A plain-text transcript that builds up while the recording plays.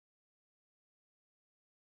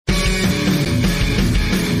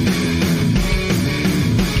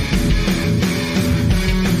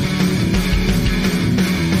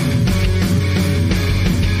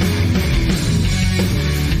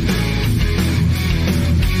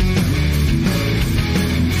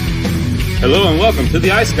Hello and welcome to the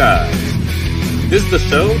Ice Guys. This is the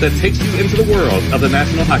show that takes you into the world of the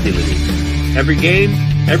National Hockey League. Every game,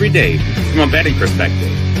 every day, from a betting perspective.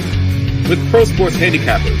 With pro sports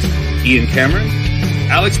handicappers, Ian Cameron,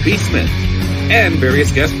 Alex B. Smith, and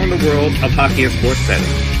various guests from the world of hockey and sports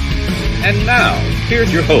betting. And now,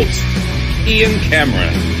 here's your host, Ian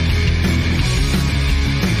Cameron.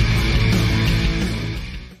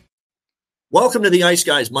 Welcome to the Ice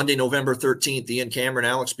Guys, Monday, November 13th. Ian Cameron,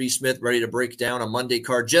 Alex B. Smith, ready to break down a Monday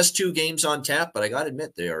card. Just 2 games on tap, but I got to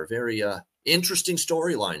admit, they are very interesting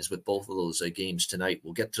storylines with both of those games tonight.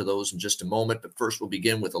 We'll get to those in just a moment, but first we'll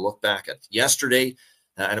begin with a look back at yesterday.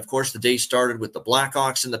 And of course, the day started with the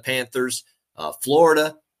Blackhawks and the Panthers.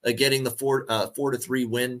 Florida getting the 4-3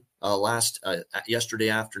 win yesterday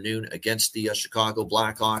afternoon against the Chicago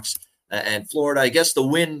Blackhawks. And Florida, I guess the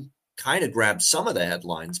win kind of grabbed some of the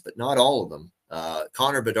headlines, but not all of them.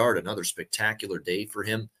 Connor Bedard, another spectacular day for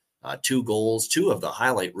him. 2 goals, 2 of the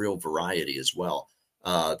highlight reel variety as well.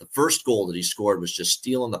 The first goal that he scored was just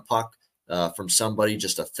stealing the puck from somebody,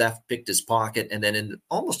 just a theft, picked his pocket, and then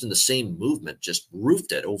almost in the same movement, just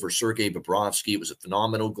roofed it over Sergei Bobrovsky. It was a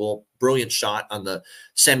phenomenal goal, brilliant shot on the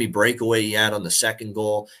semi-breakaway he had on the second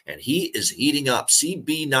goal, and he is heating up.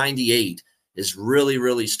 CB98 is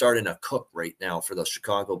really starting to cook right now for the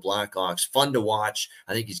Chicago Blackhawks. Fun to watch.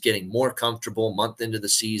 I think he's getting more comfortable month into the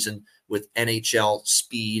season with NHL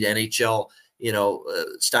speed, NHL,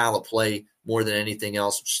 style of play more than anything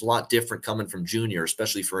else. It's a lot different coming from junior,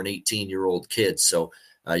 especially for an 18-year-old kid. So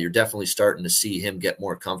you're definitely starting to see him get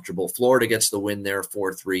more comfortable. Florida gets the win there,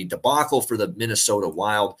 4-3. Debacle for the Minnesota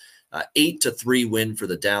Wild, 8-3 win for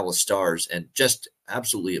the Dallas Stars, and just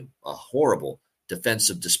absolutely a horrible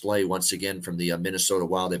defensive display once again from the Minnesota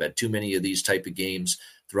Wild. They've had too many of these type of games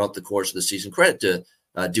throughout the course of the season. Credit to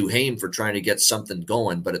Duhaime for trying to get something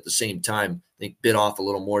going, but at the same time, I think bit off a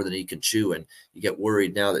little more than he can chew, and you get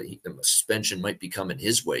worried now that the suspension might be coming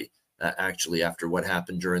his way, actually, after what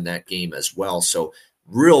happened during that game as well. So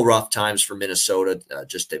real rough times for Minnesota.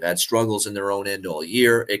 They've had struggles in their own end all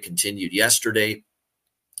year. It continued yesterday,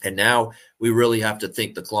 and now we really have to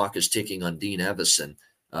think the clock is ticking on Dean Evason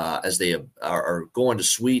as they are going to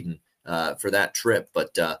Sweden for that trip.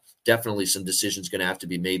 But definitely some decisions going to have to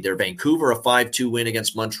be made there. Vancouver, a 5-2 win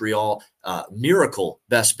against Montreal. Miracle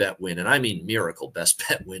best bet win. And I mean miracle best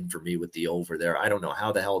bet win for me with the over there. I don't know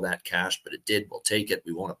how the hell that cashed, but it did. We'll take it.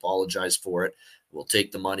 We won't apologize for it. We'll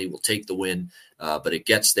take the money. We'll take the win. But it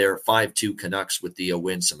gets there. 5-2 Canucks with the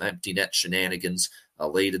win. Some empty net shenanigans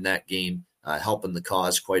late in that game, helping the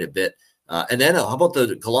cause quite a bit. And then how about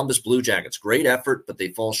the Columbus Blue Jackets? Great effort, but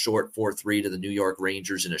they fall short 4-3 to the New York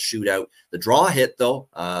Rangers in a shootout. The draw hit, though,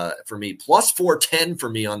 for me, plus 410 for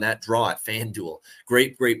me on that draw at FanDuel.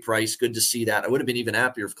 Great price. Good to see that. I would have been even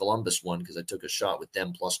happier if Columbus won because I took a shot with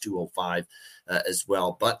them plus 205 as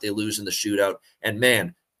well. But they lose in the shootout. And,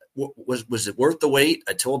 man, was it worth the wait?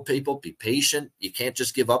 I told people, be patient. You can't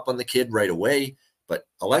just give up on the kid right away. But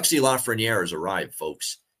Alexis Lafreniere has arrived,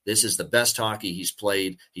 folks. This is the best hockey he's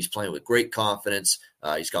played. He's playing with great confidence.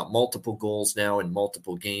 He's got multiple goals now in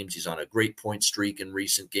multiple games. He's on a great point streak in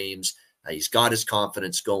recent games. He's got his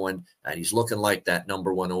confidence going, and he's looking like that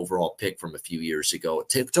number 1 overall pick from a few years ago.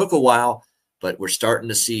 It took a while, but we're starting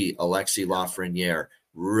to see Alexis Lafreniere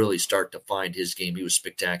really start to find his game. He was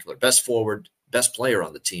spectacular. Best forward, best player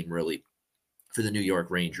on the team, really, for the New York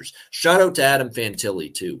Rangers. Shout out to Adam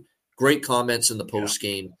Fantilli, too. Great comments in the post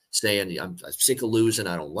game saying, I'm sick of losing.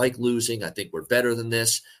 I don't like losing. I think we're better than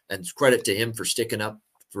this. And credit to him for sticking up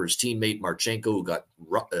for his teammate Marchenko, who got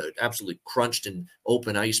absolutely crunched in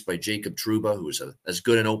open ice by Jacob Trouba, who was as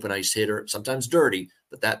good an open ice hitter, sometimes dirty,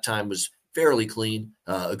 but that time was fairly clean,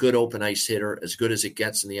 a good open ice hitter, as good as it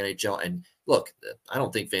gets in the NHL. And look, I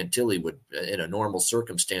don't think Fantilli would, in a normal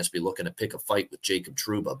circumstance, be looking to pick a fight with Jacob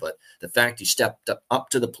Trouba. But the fact he stepped up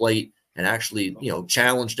to the plate and actually,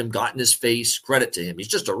 challenged him, got in his face, credit to him. He's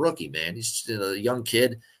just a rookie, man. He's a young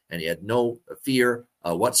kid, and he had no fear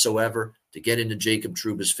whatsoever to get into Jacob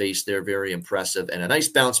Trouba's face there. Very impressive. And a nice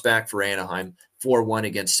bounce back for Anaheim, 4-1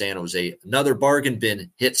 against San Jose. Another bargain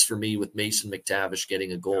bin hits for me with Mason McTavish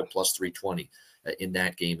getting a goal plus 320 in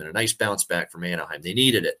that game. And a nice bounce back from Anaheim. They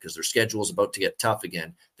needed it because their schedule is about to get tough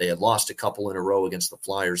again. They had lost a couple in a row against the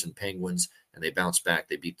Flyers and Penguins, and they bounced back.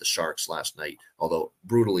 They beat the Sharks last night, although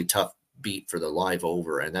brutally tough beat for the live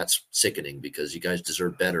over, and that's sickening because you guys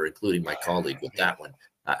deserve better, including my colleague with that one.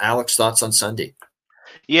 Alex, thoughts on Sunday?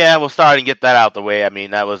 Yeah, we'll start and get that out the way. I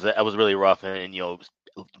mean, that was really rough, and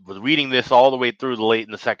was reading this all the way through the late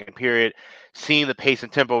in the second period. seeing the pace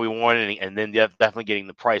and tempo we wanted, and then definitely getting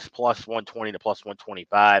the price plus 120 to plus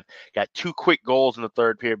 125. Got 2 quick goals in the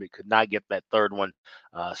third period, but could not get that third one.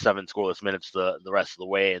 7 scoreless minutes the rest of the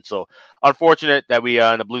way. And so unfortunate that we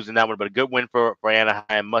end up losing that one, but a good win for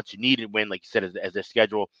Anaheim. Much needed win, like you said, as their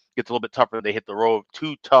schedule gets a little bit tougher. They hit the road.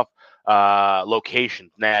 2 tough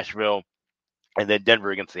locations, Nashville and then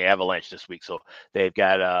Denver against the Avalanche this week. So they've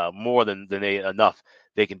got more than enough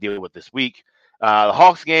they can deal with this week. The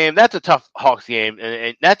Hawks game, that's a tough Hawks game,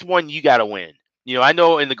 and that's one you got to win. I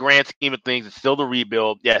know in the grand scheme of things, it's still the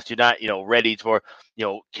rebuild. Yes, you're not, ready for,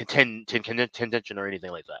 contention or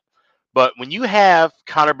anything like that. But when you have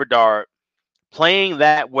Connor Bedard playing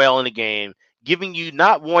that well in the game, giving you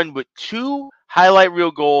not one but 2 highlight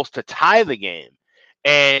reel goals to tie the game,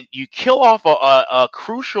 and you kill off a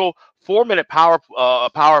crucial 4-minute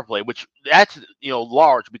power play, which that's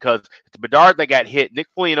large because it's Bedard that got hit. Nick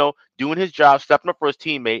Foligno doing his job, stepping up for his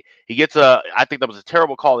teammate. He gets I think that was a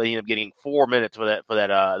terrible call that he ended up getting 4 minutes for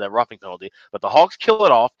that roughing penalty. But the Hawks kill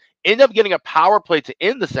it off, end up getting a power play to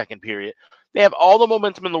end the second period. They have all the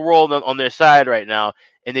momentum in the world on their side right now,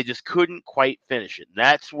 and they just couldn't quite finish it. And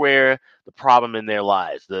that's where the problem in there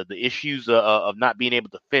lies. The issues of not being able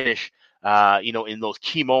to finish, in those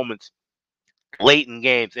key moments late in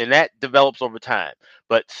games, and that develops over time.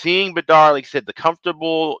 But seeing Bedard, like I said, the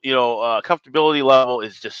comfortability level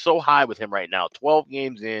is just so high with him right now. 12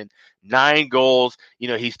 games in, 9 goals.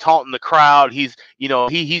 He's taunting the crowd. He's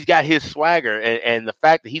got his swagger, and the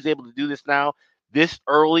fact that he's able to do this now, this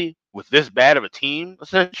early with this bad of a team,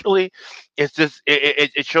 essentially, it's just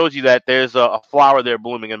it shows you that there's a flower there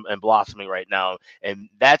blooming and blossoming right now, and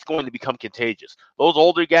that's going to become contagious. Those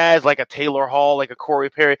older guys like a Taylor Hall, like a Corey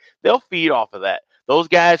Perry, they'll feed off of that. Those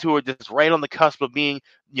guys who are just right on the cusp of being,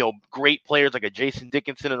 great players like a Jason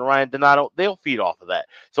Dickinson and Ryan Donato, they'll feed off of that.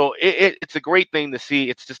 So it's a great thing to see.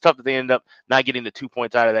 It's just tough that they end up not getting the 2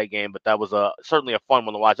 points out of that game, but that was certainly a fun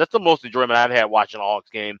one to watch. That's the most enjoyment I've had watching a Hawks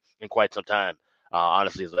game in quite some time.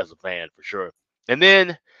 Honestly, as a fan, for sure. And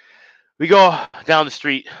then we go down the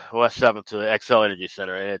street, West 7th, to the XL Energy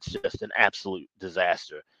Center, and it's just an absolute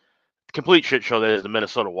disaster. Complete shit show that is the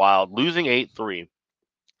Minnesota Wild, losing 8-3.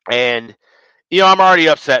 And, I'm already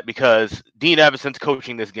upset because Dean Evason's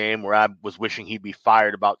coaching this game where I was wishing he'd be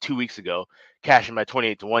fired about 2 weeks ago, cashing my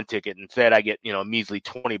 28-1 ticket. And instead, I get, a measly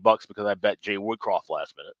 $20 because I bet Jay Woodcroft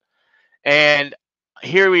last minute. And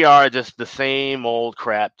here we are, just the same old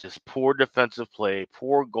crap, just poor defensive play,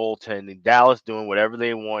 poor goaltending, Dallas doing whatever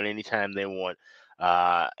they want anytime they want.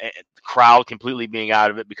 And the crowd completely being out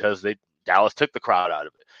of it because Dallas took the crowd out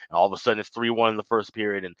of it. And all of a sudden it's 3-1 in the first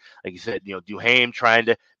period. And like you said, Duhaime trying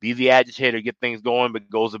to be the agitator, get things going, but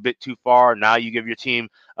goes a bit too far. Now you give your team,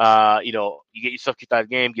 you get yourself kicked out of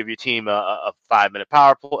the game, give your team a 5-minute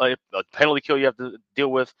power play, a penalty kill you have to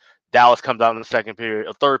deal with. Dallas comes out in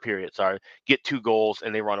the third period, get 2 goals,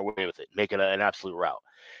 and they run away with it, make it an absolute rout.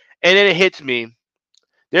 And then it hits me.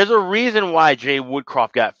 There's a reason why Jay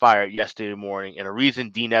Woodcroft got fired yesterday morning, and a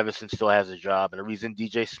reason Dean Evason still has his job, and a reason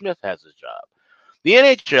DJ Smith has his job. The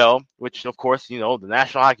NHL, which, of course, the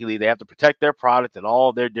National Hockey League, they have to protect their product and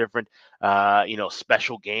all their different,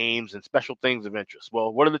 special games and special things of interest.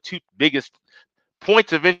 Well, what are the 2 biggest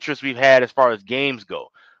points of interest we've had as far as games go?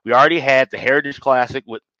 We already had the Heritage Classic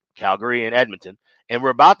with Calgary and Edmonton, and we're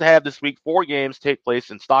about to have this week 4 games take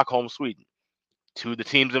place in Stockholm, Sweden. 2 of the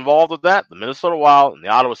teams involved with that, the Minnesota Wild and the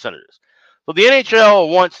Ottawa Senators. So the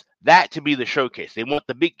NHL wants that to be the showcase. They want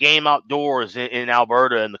the big game outdoors in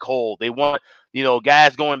Alberta in the cold. They want,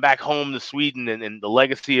 guys going back home to Sweden and the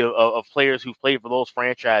legacy of players who've played for those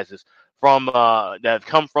franchises from that have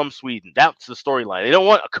come from Sweden. That's the storyline. They don't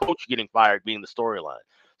want a coach getting fired being the storyline.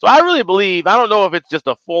 So I really believe, I don't know if it's just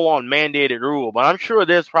a full-on mandated rule, but I'm sure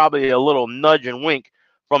there's probably a little nudge and wink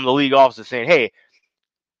from the league officer saying, hey,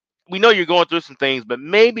 we know you're going through some things, but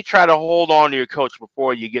maybe try to hold on to your coach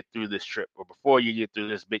before you get through this trip or before you get through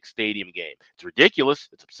this big stadium game. It's ridiculous.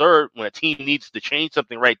 It's absurd. When a team needs to change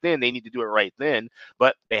something right then, they need to do it right then,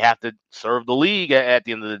 but they have to serve the league at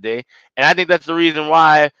the end of the day. And I think that's the reason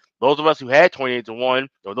why those of us who had 28-1,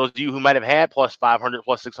 or those of you who might have had plus 500,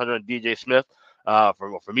 plus 600 on DJ Smith,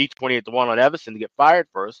 for me, 28-1 on Evason to get fired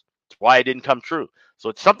first. That's why it didn't come true. So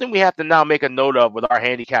it's something we have to now make a note of with our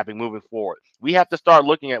handicapping moving forward. We have to start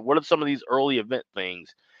looking at what are some of these early event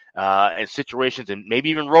things and situations, and maybe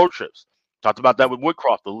even road trips. Talked about that with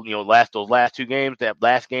Woodcroft. Those last 2 games. That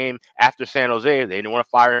last game after San Jose, they didn't want to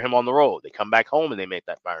fire him on the road. They come back home and they make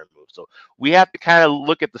that firing move. So we have to kind of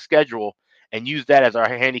look at the schedule and use that as our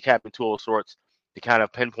handicapping tool of sorts to kind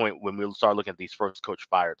of pinpoint when we'll start looking at these first coach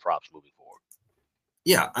fired props moving forward.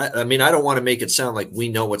 Yeah, I mean, I don't want to make it sound like we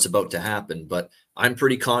know what's about to happen, but I'm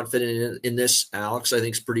pretty confident in this. Alex, I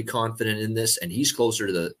think, is pretty confident in this, and he's closer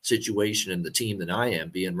to the situation and the team than I am,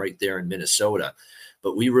 being right there in Minnesota.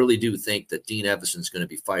 But we really do think that Dean Evason's going to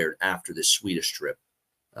be fired after this Swedish trip.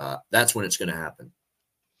 That's when it's going to happen.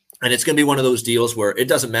 And it's going to be one of those deals where it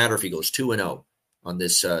doesn't matter if he goes 2-0 on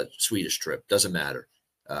this Swedish trip. Doesn't matter.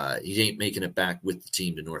 He ain't making it back with the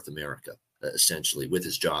team to North America, essentially, with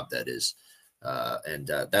his job, that is.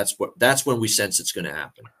 That's when we sense it's going to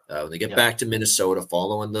happen. When they get back to Minnesota,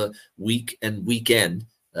 following the week and weekend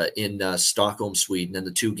in Stockholm, Sweden, and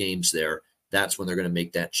the 2 games there, that's when they're going to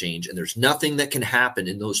make that change. And there's nothing that can happen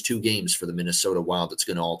in those 2 games for the Minnesota Wild that's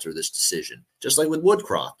going to alter this decision. Just like with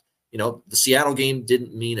Woodcroft, the Seattle game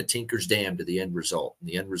didn't mean a tinker's dam to the end result. And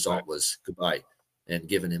the end result was goodbye and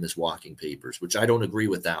giving him his walking papers, which I don't agree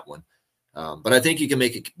with that one. But I think you can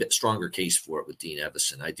make a bit stronger case for it with Dean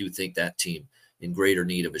Evason. I do think that team in greater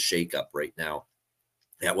need of a shakeup right now.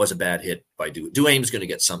 That was a bad hit by Duane's going to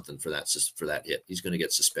get something for that hit. He's going to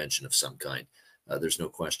get suspension of some kind. There's no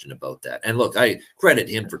question about that. And look, I credit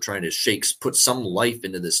him for trying to put some life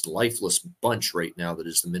into this lifeless bunch right now that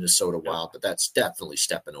is the Minnesota Wild, but that's definitely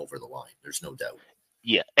stepping over the line. There's no doubt.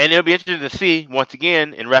 Yeah, and it'll be interesting to see, once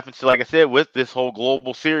again, in reference to, like I said, with this whole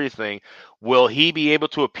global series thing, will he be able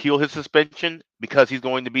to appeal his suspension because he's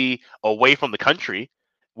going to be away from the country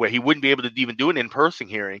where he wouldn't be able to even do an in-person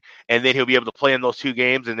hearing, and then he'll be able to play in those 2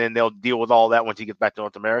 games, and then they'll deal with all that once he gets back to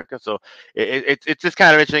North America. So it's just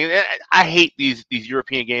kind of interesting. I hate these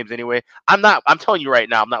European games anyway. I'm telling you right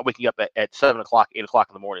now, I'm not waking up at 7 o'clock, 8 o'clock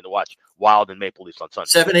in the morning to watch Wild and Maple Leafs on Sunday.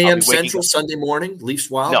 7 a.m. Central Sunday morning, Leafs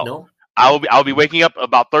Wild? No. I'll be waking up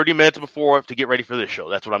about 30 minutes before to get ready for this show.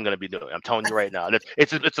 That's what I'm going to be doing. I'm telling you right now.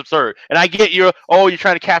 It's absurd. And I get you're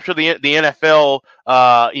trying to capture the NFL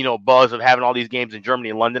buzz of having all these games in Germany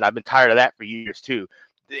and London. I've been tired of that for years too.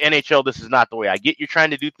 The NHL, this is not the way. I get you're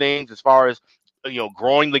trying to do things as far as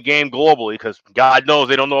growing the game globally, because God knows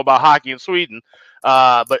they don't know about hockey in Sweden.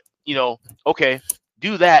 But okay,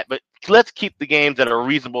 do that, but let's keep the games at a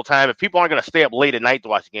reasonable time. If people aren't going to stay up late at night to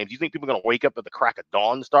watch the games, do you think people are going to wake up at the crack of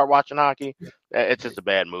dawn to start watching hockey? Yeah. It's just a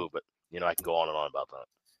bad move, but I can go on and on about that.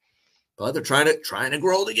 But they're trying to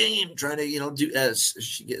grow the game, trying to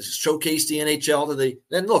showcase the NHL to the.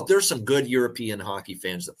 And look, there's some good European hockey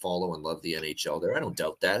fans that follow and love the NHL there. I don't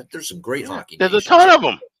doubt that. There's some great hockey. There's a ton of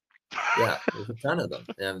them. Yeah, there's a ton of them,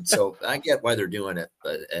 and so I get why they're doing it,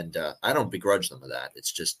 but I don't begrudge them of that.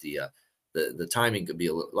 It's just the timing could be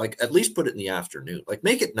a little, like, at least put it in the afternoon, like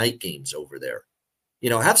make it night games over there,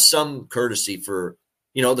 have some courtesy for,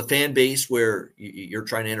 the fan base where you're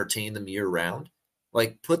trying to entertain them year round.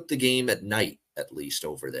 Like put the game at night, at least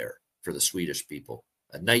over there for the Swedish people,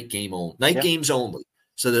 a night game games only.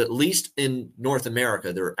 So that at least in North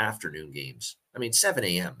America, they're afternoon games. I mean, 7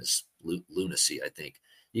 a.m. is lunacy. I think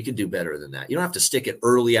you can do better than that. You don't have to stick it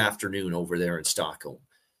early afternoon over there in Stockholm.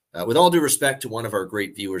 With all due respect to one of our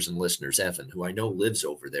great viewers and listeners, Evan, who I know lives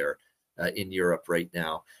over there in Europe right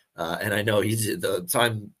now. And I know the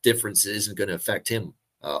time difference isn't going to affect him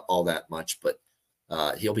all that much, but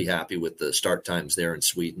he'll be happy with the start times there in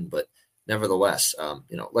Sweden. But nevertheless,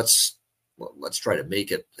 let's try to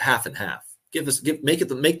make it half and half.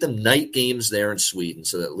 Make them night games there in Sweden,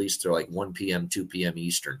 so that at least they're like 1 p.m., 2 p.m.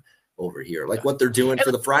 Eastern over here, like what they're doing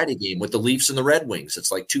for the Friday game with the Leafs and the Red Wings.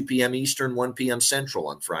 It's like 2 p.m. Eastern, 1 p.m. Central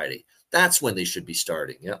on Friday. That's when they should be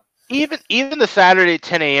starting. Yeah. Even the Saturday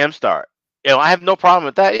 10 a.m. start. I have no problem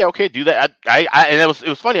with that. Yeah, okay, do that. And it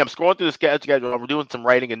was funny. I'm scrolling through the schedule. We're doing some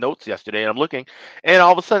writing and notes yesterday, and I'm looking, and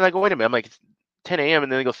all of a sudden I go, wait a minute. I'm like, it's 10 a.m.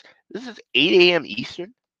 and then it goes, this is 8 a.m.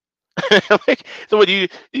 Eastern. Like, so what do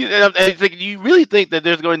you really think that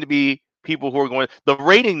there's going to be people who are going, the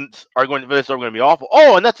ratings are going to be awful.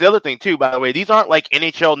 Oh, and that's the other thing too, by the way. These aren't like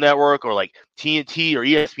NHL Network or like TNT or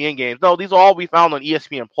ESPN games. No, these will all be found on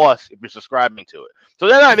ESPN Plus if you're subscribing to it. So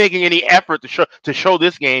they're not making any effort to show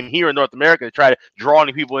this game here in North America to try to draw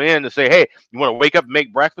any people in to say, hey, you want to wake up and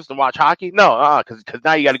make breakfast and watch hockey? No, because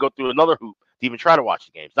now you got to go through another hoop to even try to watch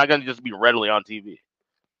the game. It's not going to just be readily on TV.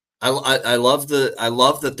 I love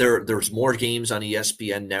that there's more games on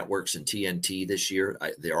ESPN networks and TNT this year.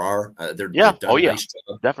 They've done a nice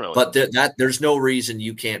job. Definitely. But there's no reason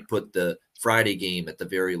you can't put the Friday game at the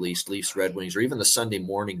very least, Leafs Red Wings, or even the Sunday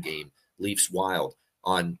morning game, Leafs Wild,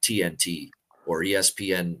 on TNT or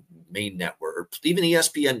ESPN main network, or even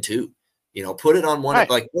ESPN2. Put it on one. Right.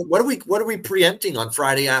 Like what are we preempting on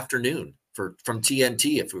Friday afternoon from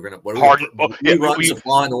TNT if we're gonna reruns of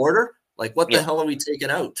Law and Order? Like, what the hell are we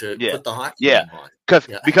taking out to put the hockey game on?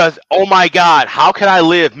 Because, oh, my God, how can I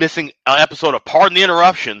live missing an episode of Pardon the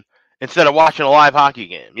Interruption instead of watching a live hockey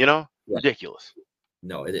game, Ridiculous.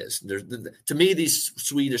 No, it is. To me, these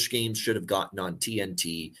Swedish games should have gotten on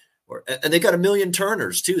TNT, and they got a million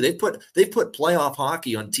turners too. They put playoff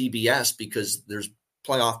hockey on TBS because there's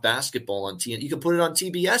playoff basketball on TNT. You can put it on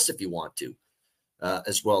TBS if you want to,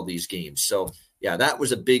 as well. These games. So yeah, that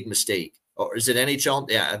was a big mistake. Or is it NHL?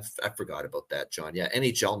 Yeah, I forgot about that, John. Yeah,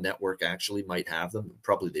 NHL Network actually might have them.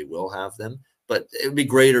 Probably they will have them. But it would be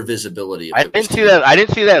greater visibility. I didn't see that. I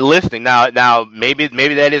didn't see that listing. Now maybe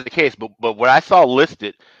that is the case. But what I saw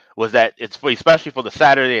listed was that it's especially for the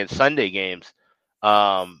Saturday and Sunday games.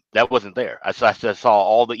 That wasn't there. I saw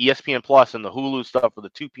all the ESPN Plus and the Hulu stuff for the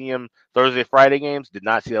 2 p.m. Thursday, Friday games. Did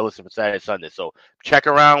not see that listed for Saturday, Sunday. So check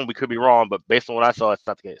around. We could be wrong, but based on what I saw, that's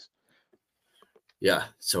not the case. Yeah,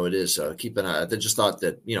 so it is. Keep an eye. I just thought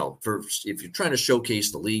that, if you're trying to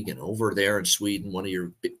showcase the league and over there in Sweden, one of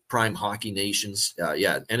your prime hockey nations,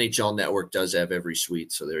 NHL Network does have every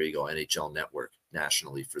suite. So there you go, NHL Network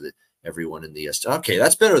nationally for everyone in the East. Okay,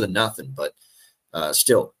 that's better than nothing, but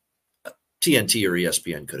still, TNT or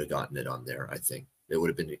ESPN could have gotten it on there. I think it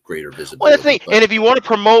would have been greater visibility. Well, the thing, and if you want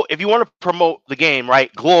to promote the game,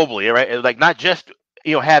 right, globally, right, like not just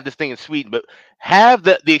have this thing in Sweden, but have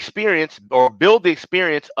the experience or build the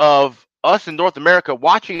experience of us in North America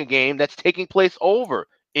watching a game that's taking place over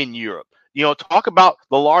in Europe. Talk about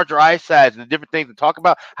the larger ice size and the different things, and talk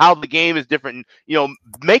about how the game is different. And,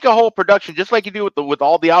 make a whole production just like you do with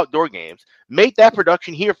all the outdoor games. Make that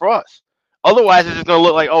production here for us. Otherwise, it's just going to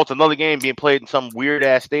look like, it's another game being played in some weird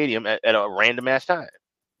ass stadium at a random ass time.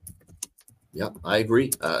 Yep, I agree.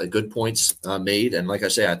 Good points made. And like I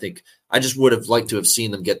say, I think I just would have liked to have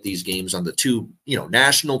seen them get these games on the two,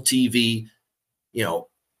 national TV,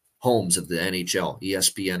 homes of the NHL,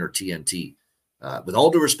 ESPN or TNT. With all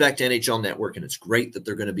due respect to NHL Network, and it's great that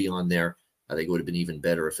they're going to be on there. I think it would have been even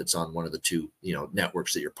better if it's on one of the two,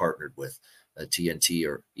 networks that you're partnered with, TNT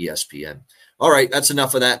or ESPN. All right, that's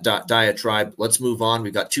enough of that diatribe. Let's move on.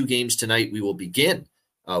 We've got 2 games tonight. We will begin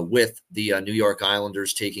with the New York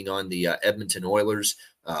Islanders taking on the Edmonton Oilers.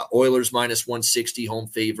 Oilers minus 160, home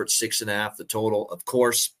favorite, 6.5 the total. Of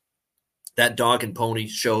course, that dog and pony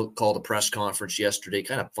show called a press conference yesterday.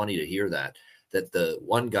 Kind of funny to hear that the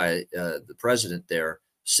one guy, the president there,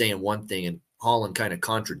 saying one thing and Holland kind of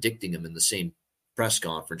contradicting him in the same press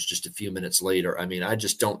conference just a few minutes later. I mean, I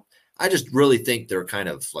just really think they're kind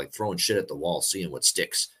of like throwing shit at the wall, seeing what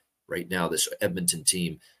sticks right now. This Edmonton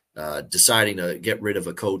team deciding to get rid of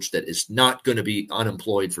a coach that is not going to be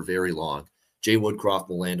unemployed for very long. Jay Woodcroft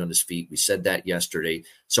will land on his feet. We said that yesterday.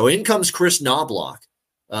 So in comes Chris Knobloch,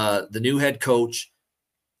 the new head coach.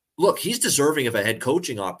 Look, he's deserving of a head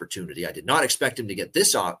coaching opportunity. I did not expect him to get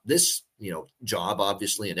this job,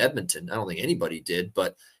 obviously, in Edmonton. I don't think anybody did,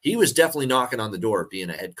 but he was definitely knocking on the door of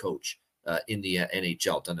being a head coach in the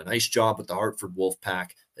NHL. Done a nice job with the Hartford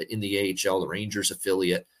Wolfpack in the AHL, the Rangers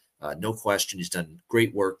affiliate. No question. He's done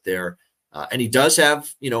great work there. And he does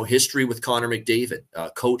have, history with Connor McDavid.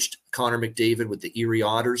 Coached Connor McDavid with the Erie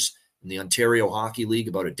Otters in the Ontario Hockey League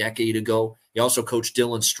about a decade ago. He also coached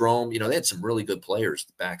Dylan Strome. They had some really good players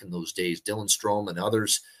back in those days. Dylan Strome and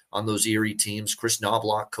others on those Erie teams. Chris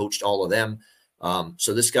Knobloch coached all of them.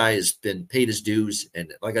 So this guy has been paid his dues.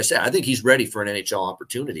 And like I said, I think he's ready for an NHL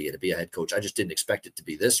opportunity to be a head coach. I just didn't expect it to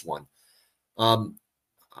be this one.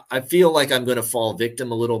 I feel like I'm going to fall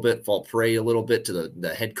prey a little bit to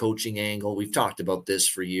the head coaching angle. We've talked about this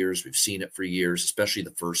for years. We've seen it for years, especially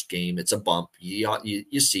the first game. It's a bump.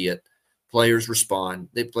 You see it. Players respond.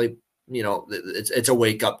 They play, it's a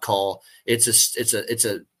wake-up call. It's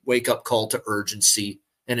a wake-up call to urgency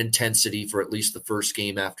and intensity for at least the first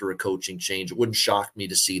game after a coaching change. It wouldn't shock me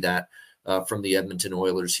to see that from the Edmonton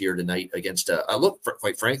Oilers here tonight against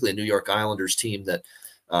quite frankly, a New York Islanders team that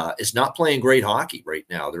is not playing great hockey right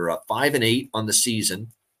now. They're 5-8 on the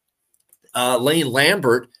season. Lane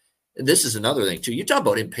Lambert, and this is another thing too. You talk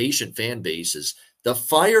about impatient fan bases. The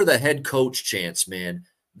fire the head coach chants, man.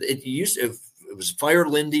 It was fire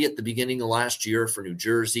Lindy at the beginning of last year for New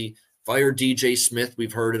Jersey. Fire DJ Smith.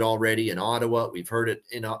 We've heard it already in Ottawa. We've heard it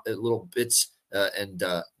in little bits and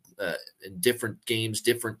in different games,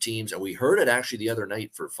 different teams, and we heard it actually the other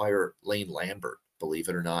night for fire Lane Lambert. Believe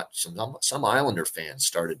it or not, some Islander fans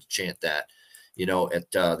started to chant that,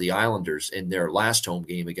 at the Islanders in their last home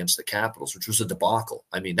game against the Capitals, which was a debacle.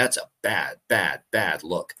 I mean, that's a bad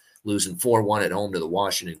look, losing 4-1 at home to the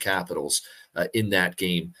Washington Capitals in that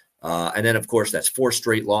game. And then, of course, that's 4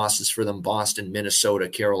 straight losses for them: Boston, Minnesota,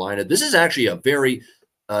 Carolina. This is actually a very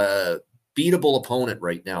beatable opponent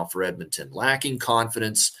right now for Edmonton, lacking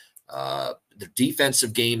confidence. The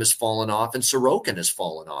defensive game has fallen off, and Sorokin has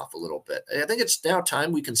fallen off a little bit. I think it's now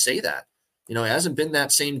time we can say that. It hasn't been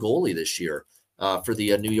that same goalie this year for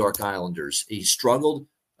the New York Islanders. He struggled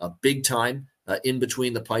big time in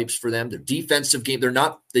between the pipes for them. Their defensive game, they're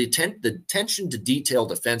not the attention to detail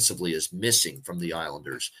defensively is missing from the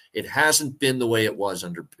Islanders. It hasn't been the way it was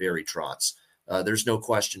under Barry Trotz. There's no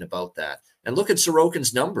question about that. And look at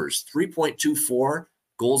Sorokin's numbers: 3.24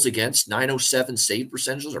 goals against, 907 save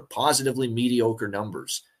percentages are positively mediocre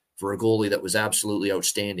numbers for a goalie that was absolutely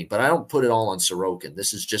outstanding. But I don't put it all on Sorokin.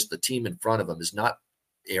 This is just the team in front of him is not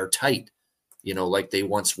airtight, like they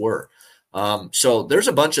once were. So there's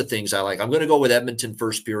a bunch of things I like. I'm going to go with Edmonton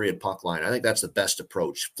first period puck line. I think that's the best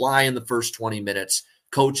approach. Fly in the first 20 minutes,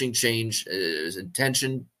 coaching change,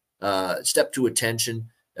 intention, step to attention.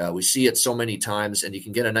 We see it so many times, and you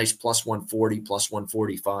can get a nice plus 140, plus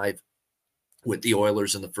 145 with the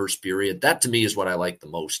Oilers in the first period. That to me is what I like the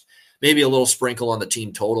most. Maybe a little sprinkle on the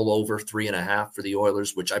team total over 3.5 for the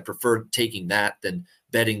Oilers, which I prefer taking that than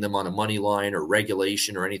betting them on a money line or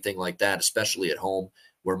regulation or anything like that, especially at home,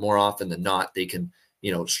 where more often than not they can,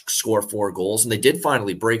 score 4 goals. And they did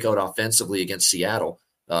finally break out offensively against Seattle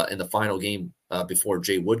in the final game before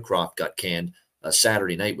Jay Woodcroft got canned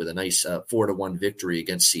Saturday night with a nice 4-1 victory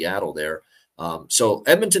against Seattle there. So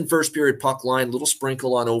Edmonton first period puck line, little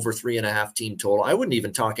sprinkle on over 3.5 team total. I wouldn't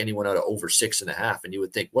even talk anyone out of over 6.5. And you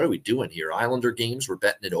would think, what are we doing here? Islander games, we're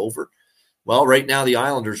betting it over. Well, right now the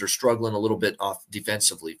Islanders are struggling a little bit off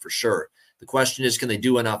defensively for sure. The question is, can they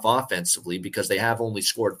do enough offensively, because they have only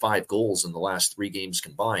scored 5 goals in the last 3 games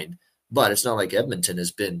combined, but it's not like Edmonton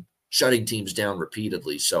has been shutting teams down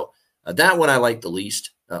repeatedly. So that one I like the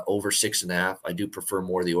least. Over 6.5. I do prefer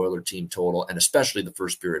more the Oiler team total, and especially the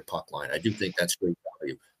first period puck line. I do think that's great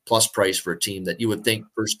value. Plus price for a team that you would think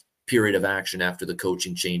first period of action after the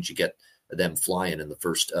coaching change, you get them flying in the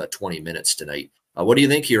first 20 minutes tonight. What do you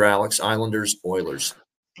think here, Alex? Islanders, Oilers?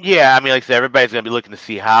 Yeah, I mean, like I said, everybody's going to be looking to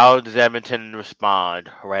see how does Edmonton respond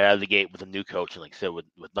right out of the gate with a new coach. And like I said, with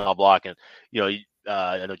Knobloch and,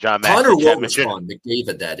 I know John Connor Max will respond,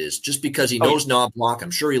 McDavid, that is, just because he knows Knobloch.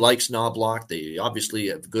 I'm sure he likes Knobloch. They obviously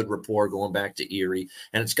have good rapport going back to Erie.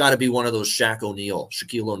 And it's got to be one of those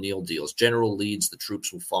Shaquille O'Neal deals. General leads, the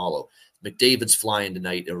troops will follow. McDavid's flying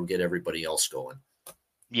tonight. It will get everybody else going.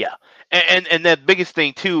 Yeah. And that biggest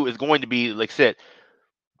thing, too, is going to be, like I said,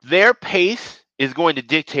 their pace is going to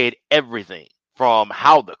dictate everything, from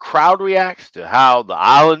how the crowd reacts to how the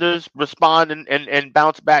Islanders respond and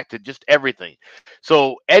bounce back to just everything.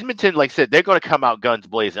 So Edmonton, like I said, they're going to come out guns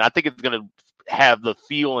blazing. I think it's going to have the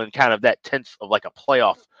feel and kind of that tense of like a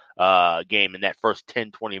playoff game in that first 10,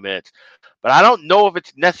 20 minutes. But I don't know if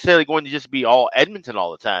it's necessarily going to just be all Edmonton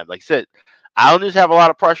all the time. Like I said, Islanders have a lot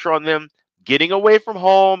of pressure on them. Getting away from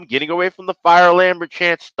home, getting away from the Fire Lambert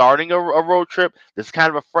chance, starting a road trip. This is kind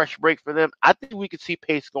of a fresh break for them. I think we could see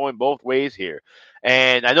pace going both ways here.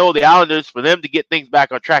 And I know the Islanders, for them to get things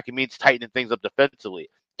back on track, it means tightening things up defensively.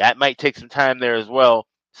 That might take some time there as well.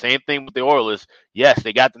 Same thing with the Oilers. Yes,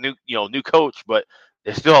 they got the new coach, but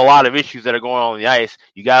there's still a lot of issues that are going on the ice.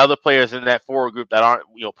 You got other players in that forward group that aren't,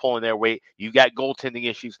 pulling their weight. You got goaltending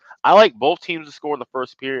issues. I like both teams to score in the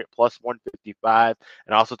first period, plus 155.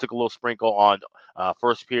 And I also took a little sprinkle on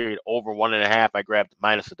first period over 1.5. I grabbed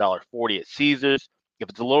minus $1.40 at Caesars. If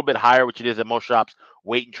it's a little bit higher, which it is at most shops,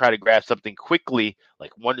 wait and try to grab something quickly,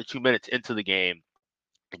 like 1 to 2 minutes into the game,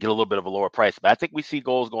 and get a little bit of a lower price. But I think we see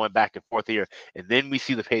goals going back and forth here, and then we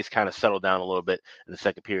see the pace kind of settle down a little bit in the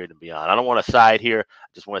second period and beyond. I don't want to side here. I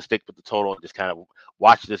just want to stick with the total and just kind of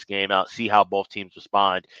watch this game out, see how both teams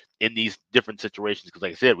respond in these different situations. Because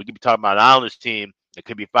like I said, we could be talking about an Islanders team that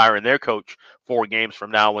could be firing their coach 4 games from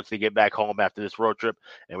now once they get back home after this road trip.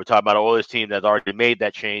 And we're talking about an Oilers team that's already made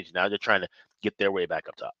that change. Now they're trying to get their way back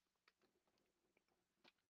up top.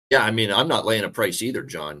 Yeah, I mean, I'm not laying a price either,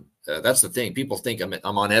 John. That's the thing. People think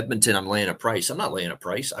I'm on Edmonton, I'm laying a price. I'm not laying a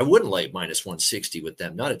price. I wouldn't lay minus 160 with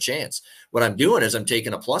them. Not a chance. What I'm doing is I'm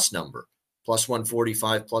taking a plus number, plus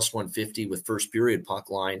 145, plus 150 with first period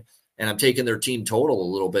puck line, and I'm taking their team total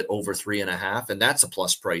a little bit over 3.5, and that's a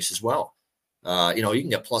plus price as well. You can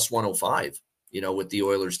get plus 105, with the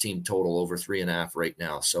Oilers team total over 3.5 right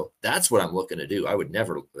now. So that's what I'm looking to do. I would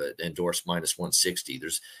never endorse minus 160.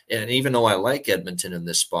 And even though I like Edmonton in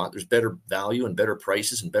this spot, there's better value and better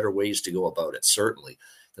prices and better ways to go about it, certainly,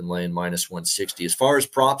 than laying minus 160. As far as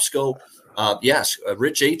props go, yes,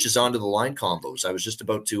 Rich H is onto the line combos. I was just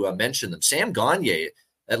about to mention them. Sam Gagner,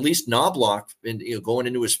 at least Knobloch, going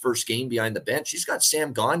into his first game behind the bench, he's got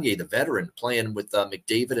Sam Gagner, the veteran, playing with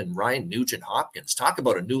McDavid and Ryan Nugent-Hopkins. Talk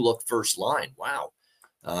about a new-look first line. Wow.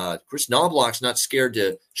 Chris Knobloch's not scared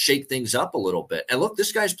to shake things up a little bit. And look,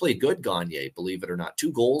 this guy's played good, Gagner, believe it or not.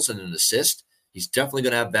 2 goals and an assist. He's definitely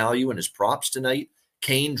going to have value in his props tonight.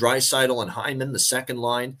 Kane, Draisaitl, and Hyman, the second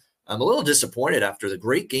line. I'm a little disappointed after the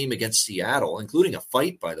great game against Seattle, including a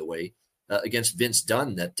fight, by the way, against Vince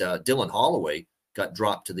Dunn, that Dylan Holloway got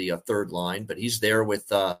dropped to the third line, but he's there with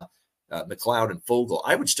McLeod and Fogle.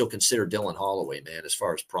 I would still consider Dylan Holloway, man, as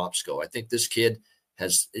far as props go. I think this kid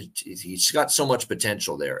he's got so much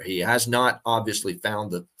potential there. He has not obviously found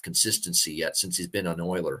the consistency yet since he's been an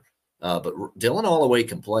Oiler, but Dylan Holloway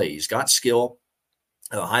can play. He's got skill,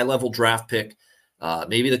 a high-level draft pick.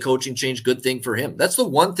 Maybe the coaching change, good thing for him. That's the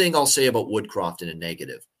one thing I'll say about Woodcroft in a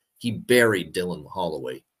negative. He buried Dylan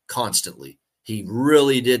Holloway constantly. He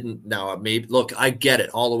really didn't. Now, maybe look, I get it.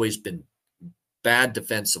 Holloway's been bad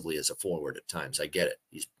defensively as a forward at times. I get it.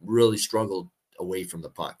 He's really struggled away from the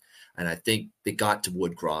puck. And I think they got to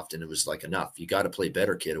Woodcroft, and it was like, enough. You got to play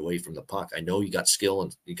better, kid, away from the puck. I know you got skill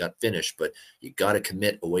and you got finish, but you got to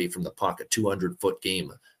commit away from the puck. A 200-foot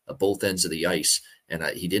game at both ends of the ice. And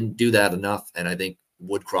he didn't do that enough, and I think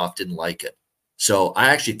Woodcroft didn't like it. So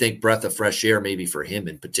I actually think breath of fresh air maybe for him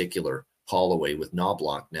in particular, Holloway with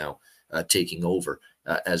Knobloch now taking over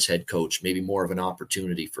as head coach, maybe more of an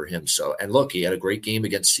opportunity for him. So, and look, he had a great game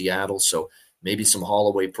against Seattle, so maybe some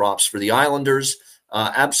Holloway props for the Islanders.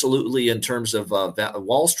 Absolutely, in terms of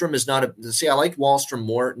Wahlstrom is not I like Wahlstrom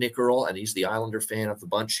more, Nick Earl, and he's the Islander fan of the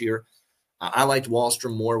bunch here. I liked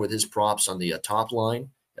Wahlstrom more with his props on the top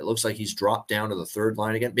line. It looks like he's dropped down to the third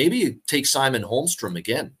line again. Maybe you take Simon Holmstrom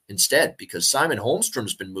again instead, because Simon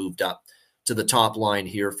Holmstrom's been moved up to the top line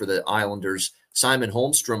here for the Islanders. Simon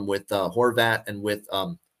Holmstrom with Horvat and with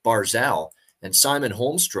Barzal. And Simon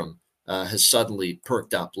Holmstrom has suddenly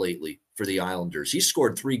perked up lately for the Islanders. He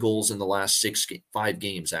scored 3 goals in the last 5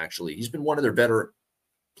 games, actually. He's been one of their better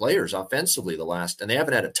players offensively and they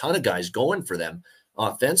haven't had a ton of guys going for them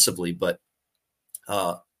offensively, but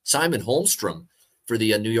Simon Holmstrom for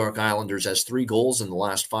the New York Islanders has 3 goals in the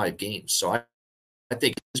last 5 games. So I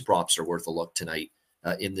think his props are worth a look tonight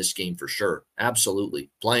in this game for sure. Absolutely.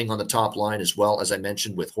 Playing on the top line as well, as I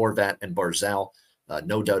mentioned, with Horvat and Barzal.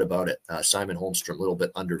 No doubt about it. Simon Holmstrom, a little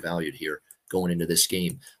bit undervalued here going into this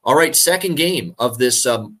game. All right, second game of this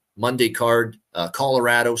Monday card,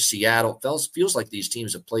 Colorado, Seattle. Feels like these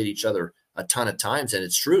teams have played each other a ton of times, and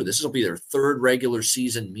it's true. This will be their third regular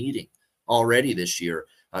season meeting already this year.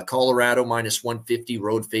 Colorado minus 150,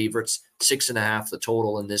 road favorites, 6.5 the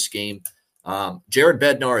total in this game. Jared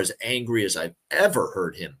Bednar is angry as I've ever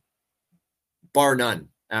heard him, bar none,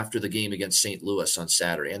 after the game against St. Louis on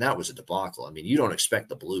Saturday. And that was a debacle. I mean, you don't expect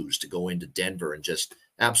the Blues to go into Denver and just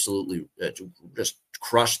absolutely just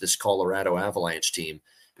crush this Colorado Avalanche team.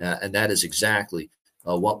 And that is exactly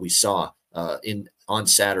what we saw on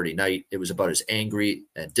Saturday night. It was about as angry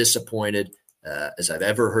and disappointed as I've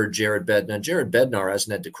ever heard Jared Bednar. Jared Bednar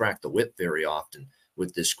hasn't had to crack the whip very often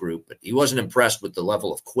with this group, but he wasn't impressed with the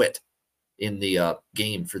level of quit in the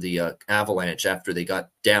game for the Avalanche after they got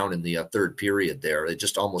down in the third period there. They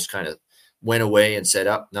just almost kind of went away and said,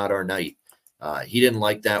 not our night. He didn't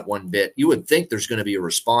like that one bit. You would think there's going to be a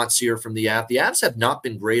response here from the Avs. The Avs have not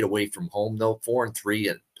been great away from home, though.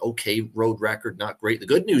 4-3, an okay road record, not great. The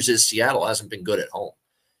good news is Seattle hasn't been good at home.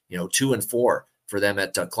 2-4 for them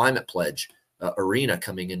at Climate Pledge Arena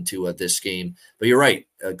coming into this game. But you're right.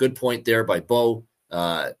 A good point there by Bo.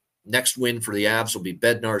 Next win for the Avs will be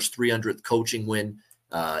Bednar's 300th coaching win.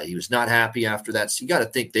 He was not happy after that. So you got to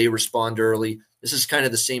think they respond early. This is kind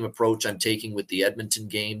of the same approach I'm taking with the Edmonton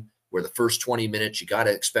game, where the first 20 minutes, you got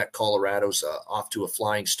to expect Colorado's off to a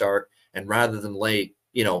flying start. And rather than lay,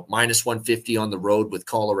 minus 150 on the road with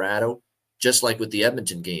Colorado, just like with the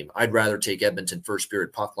Edmonton game, I'd rather take Edmonton first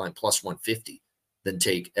period puck line plus 150 than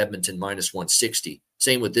take Edmonton minus 160.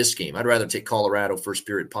 Same with this game. I'd rather take Colorado first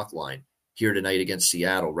period puck line here tonight against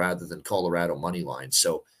Seattle rather than Colorado money line.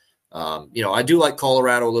 So, I do like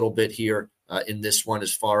Colorado a little bit here in this one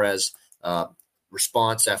as far as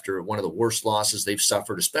response after one of the worst losses they've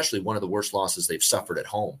suffered, especially one of the worst losses they've suffered at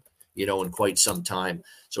home, in quite some time.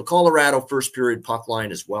 So Colorado first period puck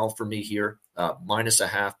line as well for me here, minus a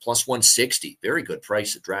half, plus 160. Very good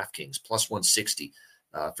price at DraftKings, plus 160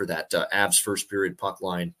 for that Avs first period puck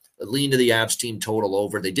line. Lean to the Avs team total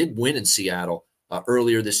over. They did win in Seattle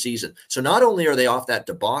earlier this season. So not only are they off that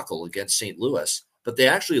debacle against St. Louis, but they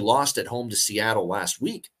actually lost at home to Seattle last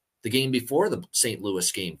week, the game before the St.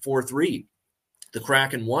 Louis game, 4-3. The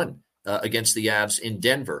Kraken won against the Avs in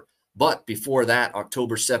Denver. But before that,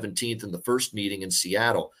 October 17th in the first meeting in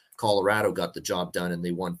Seattle, Colorado got the job done and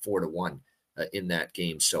they won 4-1 in that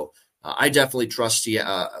game. So I definitely trust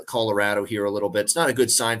Colorado here a little bit. It's not a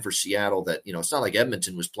good sign for Seattle that, it's not like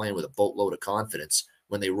Edmonton was playing with a boatload of confidence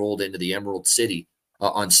when they rolled into the Emerald City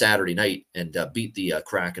on Saturday night and beat the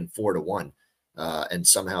Kraken 4-1. And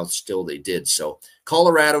somehow still they did. So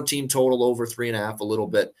Colorado team total over 3.5 a little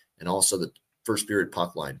bit. and also the first period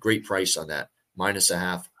puck line. Great price on that.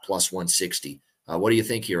 -0.5, +160. What do you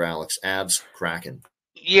think here, Alex? Avs, Kraken.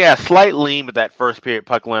 Yeah, slight lean with that first period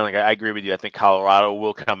puck line. Like I agree with you. I think Colorado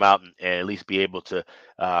will come out and at least be able to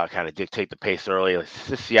kind of dictate the pace early. Like,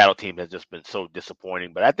 this Seattle team has just been so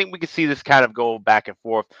disappointing, but I think we can see this kind of go back and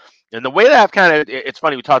forth. And the way that it's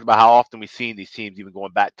funny, we talked about how often we've seen these teams even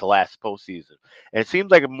going back to last postseason. And it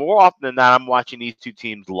seems like more often than not, I'm watching these two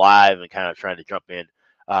teams live and kind of trying to jump in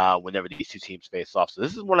whenever these two teams face off. So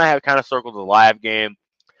this is when I have kind of circled the live game.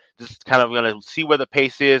 Just kind of going to see where the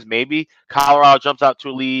pace is. Maybe Colorado jumps out to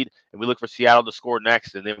a lead, and we look for Seattle to score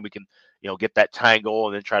next, and then we can, get that tying goal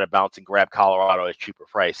and then try to bounce and grab Colorado at a cheaper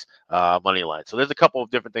price money line. So there's a couple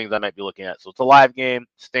of different things I might be looking at. So it's a live game,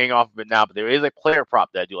 staying off of it now, but there is a player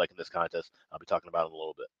prop that I do like in this contest. I'll be talking about it in a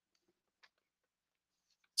little bit.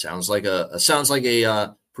 Sounds like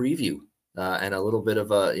a preview. And a little bit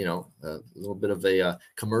of a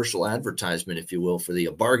commercial advertisement, if you will, for the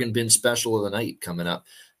bargain bin special of the night coming up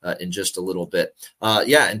in just a little bit.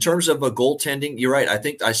 In terms of goaltending, you're right. I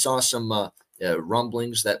think I saw some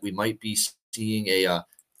rumblings that we might be seeing a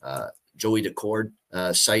Joey Decord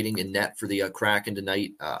sighting in net for the Kraken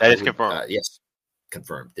tonight. That is confirmed. Yes,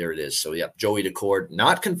 confirmed. There it is. So, Joey Decord,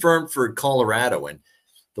 not confirmed for Colorado. And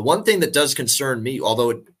the one thing that does concern me,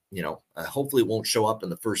 although it, hopefully it won't show up in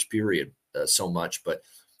the first period so much, but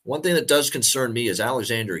one thing that does concern me is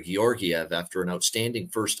Alexander Georgiev. After an outstanding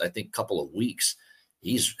first, I think, couple of weeks,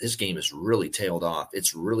 his game has really tailed off.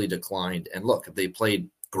 It's really declined. And look, have they played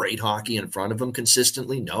great hockey in front of him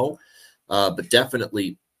consistently? No, but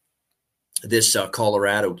definitely this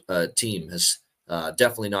Colorado team has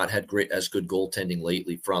definitely not had as good goaltending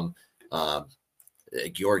lately from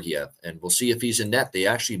Georgiev, and we'll see if he's in net. They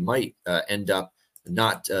actually might end up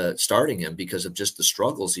not starting him because of just the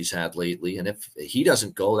struggles he's had lately. And if he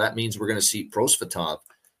doesn't go, that means we're going to see Prosvetov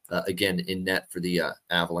again in net for the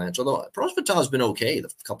Avalanche. Although Prosvetov's been okay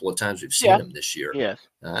the couple of times we've seen him this year. Yes.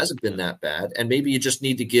 Hasn't been that bad. And maybe you just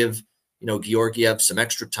need to give, Georgiev some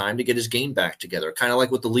extra time to get his game back together, kind of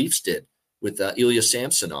like what the Leafs did with Ilya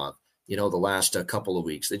Samsonov, the last couple of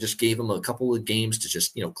weeks. They just gave him a couple of games to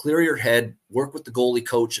just, clear your head, work with the goalie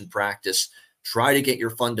coach in practice, try to get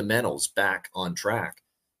your fundamentals back on track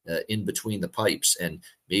in between the pipes. And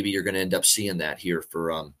maybe you're going to end up seeing that here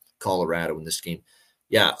for Colorado in this game.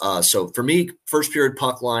 So for me, first period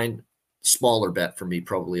puck line, smaller bet for me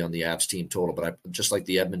probably on the Avs team total, but I just like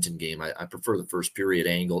the Edmonton game. I prefer the first period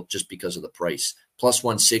angle just because of the price.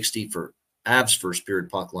 +160 for Avs first period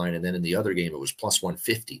puck line, and then in the other game it was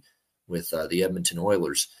 +150 with the Edmonton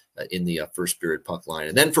Oilers in the first period puck line.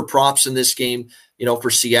 And then for props in this game,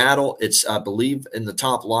 for Seattle, it's, I believe, in the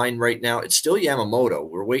top line right now, it's still Yamamoto.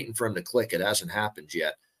 We're waiting for him to click. It hasn't happened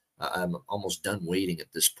yet. I'm almost done waiting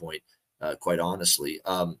at this point, quite honestly.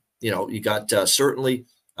 You got certainly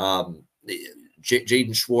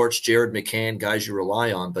Jaden Schwartz, Jared McCann, guys you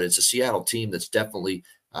rely on, but it's a Seattle team that's definitely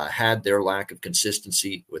had their lack of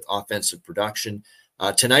consistency with offensive production.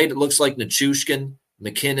 Tonight, it looks like Nichushkin,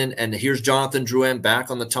 McKinnon, and here's Jonathan Drouin back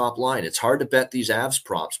on the top line. It's hard to bet these Avs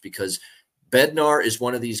props because Bednar is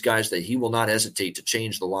one of these guys that he will not hesitate to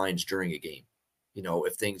change the lines during a game,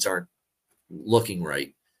 if things aren't looking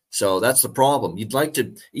right. So that's the problem. You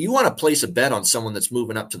want to place a bet on someone that's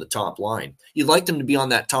moving up to the top line. You'd like them to be on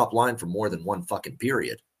that top line for more than one fucking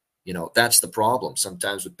period. That's the problem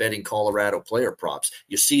sometimes with betting Colorado player props.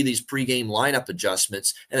 You see these pregame lineup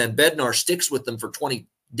adjustments, and then Bednar sticks with them for 20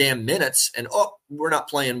 damn minutes, and we're not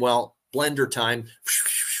playing well. Blender time,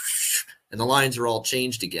 and the lines are all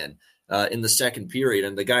changed again in the second period.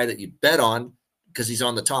 And the guy that you bet on because he's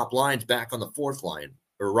on the top line's back on the fourth line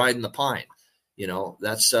or riding the pine.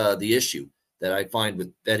 That's the issue that I find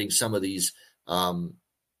with betting some of these,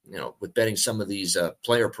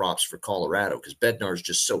 player props for Colorado, because Bednar is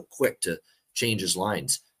just so quick to change his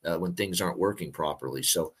lines when things aren't working properly.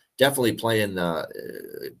 So definitely playing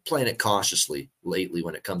it cautiously lately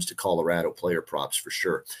when it comes to Colorado player props for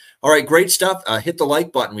sure. All right, great stuff. Hit the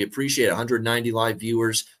like button. We appreciate it. 190 live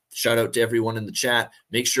viewers. Shout out to everyone in the chat.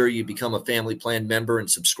 Make sure you become a Family Plan member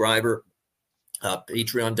and subscriber.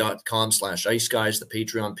 Patreon.com/Ice Guys, the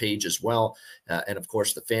Patreon page as well. And of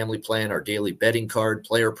course, the Family Plan, our daily betting card,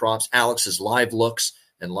 player props, Alex's live looks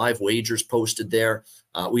and live wagers posted there.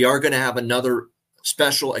 We are going to have another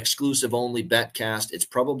special exclusive only betcast. It's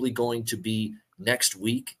probably going to be next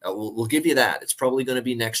week. We'll give you that. It's probably going to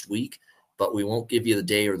be next week, but we won't give you the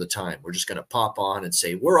day or the time. We're just going to pop on and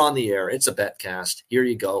say, we're on the air. It's a betcast. Here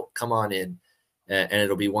you go. Come on in. And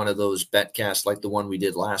it'll be one of those betcasts like the one we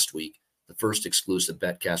did last week. The first exclusive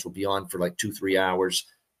betcast will be on for like 2-3 hours,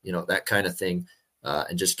 that kind of thing.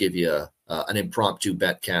 and just give you an impromptu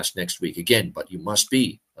bet cast next week again. But you must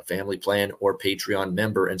be a Family Plan or Patreon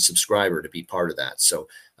member and subscriber to be part of that. So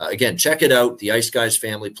again, check it out. The Ice Guys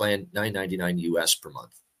Family Plan, $9.99 US per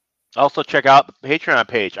month. Also check out the Patreon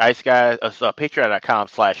page, Ice Guys,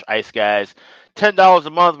 patreon.com/Ice Guys. $10 a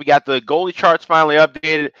month. We got the goalie charts finally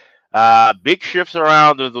updated. Big shifts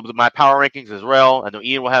around my power rankings as well. I know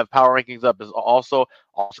Ian will have power rankings up as also.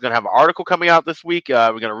 Also going to have an article coming out this week.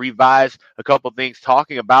 We're going to revise a couple of things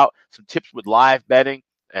talking about some tips with live betting.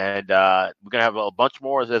 And we're going to have a bunch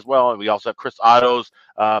more as well. And we also have Chris Otto's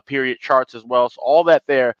period charts as well. So all that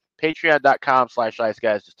there, patreon.com/Ice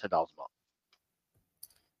Guys, just $10 a month.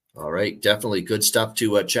 All right. Definitely good stuff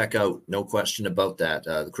to check out. No question about that.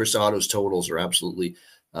 The Chris Otto's totals are absolutely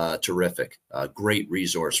terrific. Great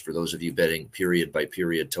resource for those of you betting period by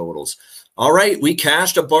period totals. All right. We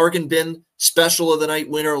cashed a bargain bin special of the night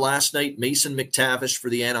winner last night. Mason McTavish for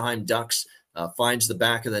the Anaheim Ducks finds the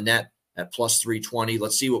back of the net at plus 320.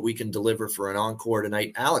 Let's see what we can deliver for an encore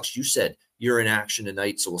tonight. Alex, you said you're in action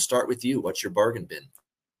tonight, so we'll start with you. What's your bargain bin?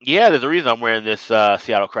 Yeah, there's a reason I'm wearing this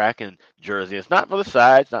Seattle Kraken jersey. It's not for the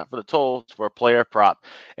sides, not for the totals, it's for a player prop.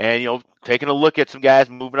 And, taking a look at some guys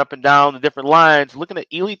moving up and down the different lines, looking at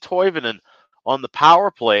Eeli Toivonen on the power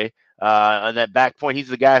play on that back point. He's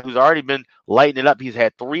the guy who's already been lighting it up. He's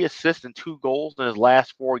had 3 assists and 2 goals in his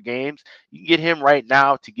last 4 games. You can get him right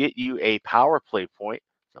now to get you a power play point.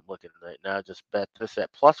 I'm looking right now, just bet this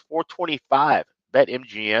at plus 425, bet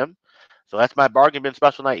MGM. So that's my bargain bin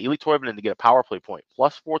special night. Eeli Toivonen to get a power play point,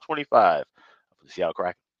 plus 425 for the Seattle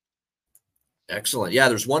Kraken. Excellent. Yeah,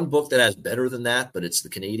 there's one book that has better than that, but it's the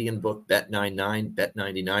Canadian book, Bet99,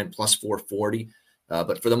 Bet99, plus 440.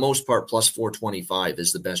 But for the most part, plus 425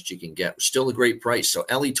 is the best you can get. Still a great price. So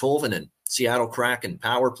Eeli Toivonen, Seattle Kraken,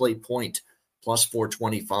 power play point, plus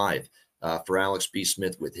 425 for Alex B.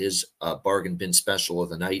 Smith with his bargain bin special of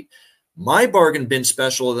the night. My bargain bin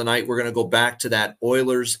special of the night, we're going to go back to that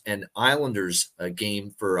Oilers and Islanders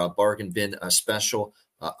game for a bargain bin special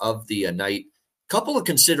of the night. Couple of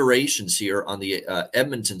considerations here on the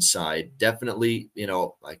Edmonton side. Definitely,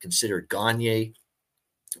 I considered Gagne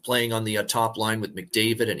playing on the top line with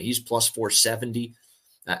McDavid, and he's plus 470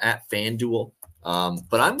 at FanDuel.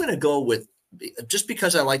 But I'm going to go with, just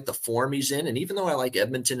because I like the form he's in, and even though I like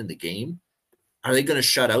Edmonton in the game, are they going to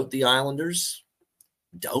shut out the Islanders?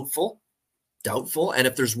 Doubtful. And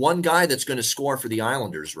if there's one guy that's going to score for the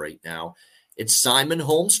Islanders right now, it's Simon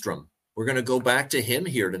Holmstrom. We're going to go back to him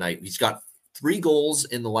here tonight. He's got 3 goals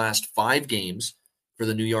in the last 5 games for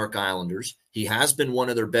the New York Islanders. He has been one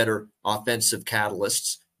of their better offensive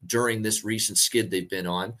catalysts during this recent skid they've been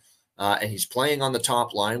on. And he's playing on the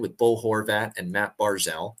top line with Bo Horvat and Matt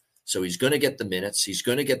Barzal. So he's going to get the minutes. He's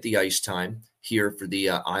going to get the ice time here for the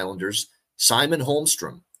Islanders. Simon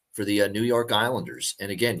Holmstrom for the New York Islanders.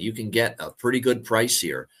 And again, you can get a pretty good price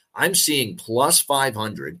here. I'm seeing plus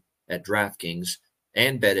 500 at DraftKings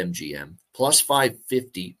and BetMGM, plus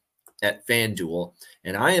 550 at FanDuel,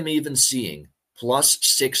 and I am even seeing plus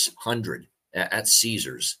 600 at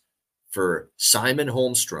Caesars for Simon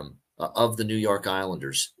Holmstrom of the New York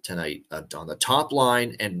Islanders tonight on the top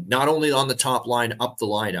line, and not only on the top line, up the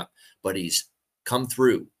lineup, but he's come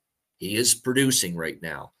through. He is producing right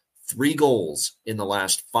now. 3 goals in the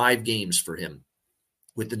last 5 games for him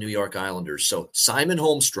with the New York Islanders. So Simon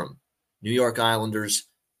Holmstrom, New York Islanders,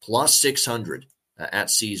 plus 600 at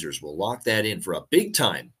Caesars. We'll lock that in for a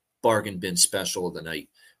big-time bargain bin special of the night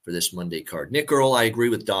for this Monday card. Nick Earl, I agree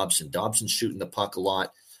with Dobson. Dobson's shooting the puck a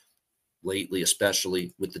lot lately,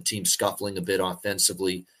 especially with the team scuffling a bit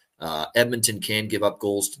offensively. Edmonton can give up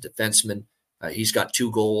goals to defensemen. He's got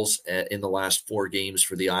 2 goals in the last 4 games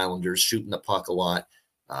for the Islanders, shooting the puck a lot.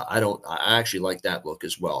 I actually like that look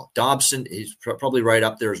as well. Dobson, he's probably right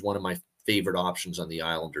up there as one of my favorite options on the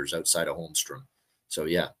Islanders outside of Holmstrom. So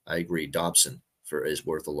yeah, I agree. Dobson is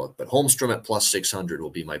worth a look, but Holmstrom at plus 600 will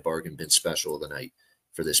be my bargain bin special of the night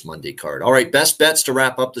for this Monday card. All right, best bets to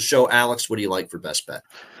wrap up the show. Alex, what do you like for best bet?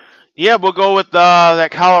 Yeah, we'll go with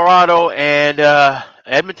that Colorado and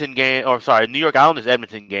Edmonton game, New York Islanders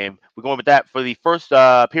Edmonton game. We're going with that for the first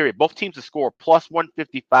period. Both teams to score plus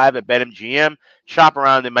 155 at BetMGM. Shop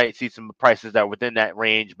around, they might see some prices that are within that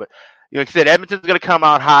range. But like I said, Edmonton's going to come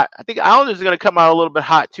out hot. I think Islanders are going to come out a little bit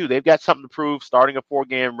hot too. They've got something to prove, starting a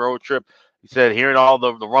 4-game road trip. He said, hearing all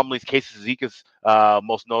the rumblings, cases, Zekas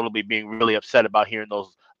most notably being really upset about hearing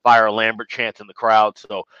those Fire Lambert chants in the crowd.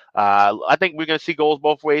 So I think we're going to see goals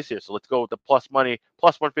both ways here. So let's go with the plus money,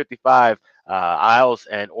 plus 155, Isles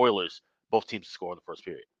and Oilers, both teams to score in the first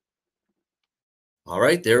period. All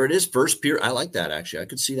right, there it is. First period. I like that, actually. I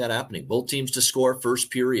could see that happening. Both teams to score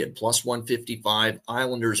first period, plus 155,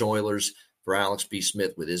 Islanders, Oilers. for Alex B.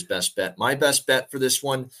 Smith with his best bet. My best bet for this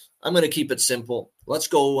one, I'm going to keep it simple. Let's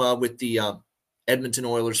go with the Edmonton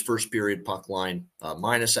Oilers first period puck line,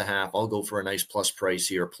 -0.5. I'll go for a nice plus price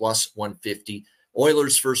here, plus 150.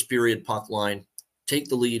 Oilers first period puck line, take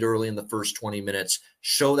the lead early in the first 20 minutes,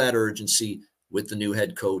 show that urgency with the new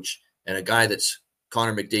head coach and a guy that's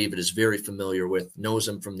Connor McDavid is very familiar with, knows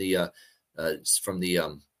him from the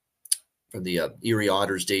Erie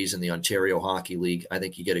Otters days in the Ontario Hockey League. I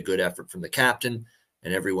think you get a good effort from the captain,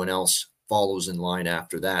 and everyone else follows in line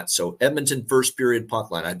after that. So Edmonton first period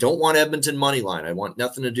puck line. I don't want Edmonton money line. I want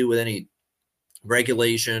nothing to do with any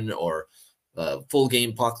regulation or full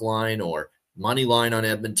game puck line or money line on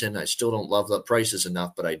Edmonton. I still don't love the prices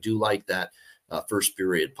enough, but I do like that first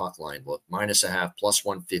period puck line look. -0.5, plus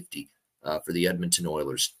 150 for the Edmonton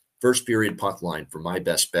Oilers. First period puck line for my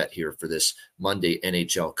best bet here for this Monday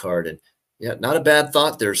NHL card. And yeah, not a bad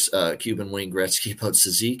thought. There's Cuban Wayne Gretzky about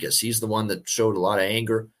Cizikas. He's the one that showed a lot of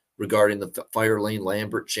anger regarding the Fire Lane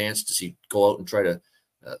Lambert chance. Does he go out and try to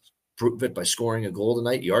prove it by scoring a goal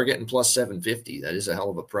tonight? You are getting plus 750. That is a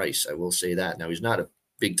hell of a price. I will say that. Now, he's not a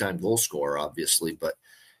big-time goal scorer, obviously, but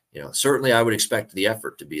certainly I would expect the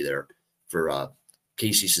effort to be there for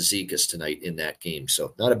Casey Cizikas tonight in that game.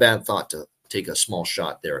 So not a bad thought to take a small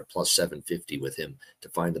shot there at plus 750 with him to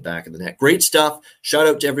find the back of the net. Great stuff. Shout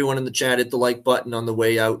out to everyone in the chat. Hit the like button on the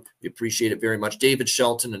way out. We appreciate it very much. David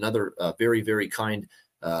Shelton, another very, very kind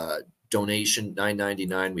donation,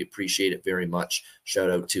 $9.99. We appreciate it very much.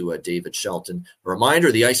 Shout out to David Shelton. A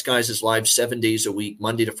reminder, the Ice Guys is live 7 days a week,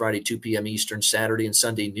 Monday to Friday, 2 p.m. Eastern, Saturday and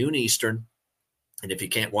Sunday, noon Eastern. And if you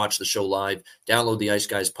can't watch the show live, download the Ice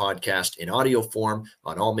Guys podcast in audio form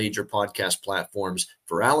on all major podcast platforms.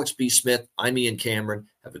 For Alex B. Smith, I'm Ian Cameron.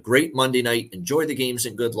 Have a great Monday night. Enjoy the games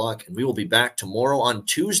and good luck. And we will be back tomorrow on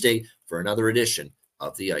Tuesday for another edition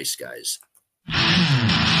of the Ice Guys.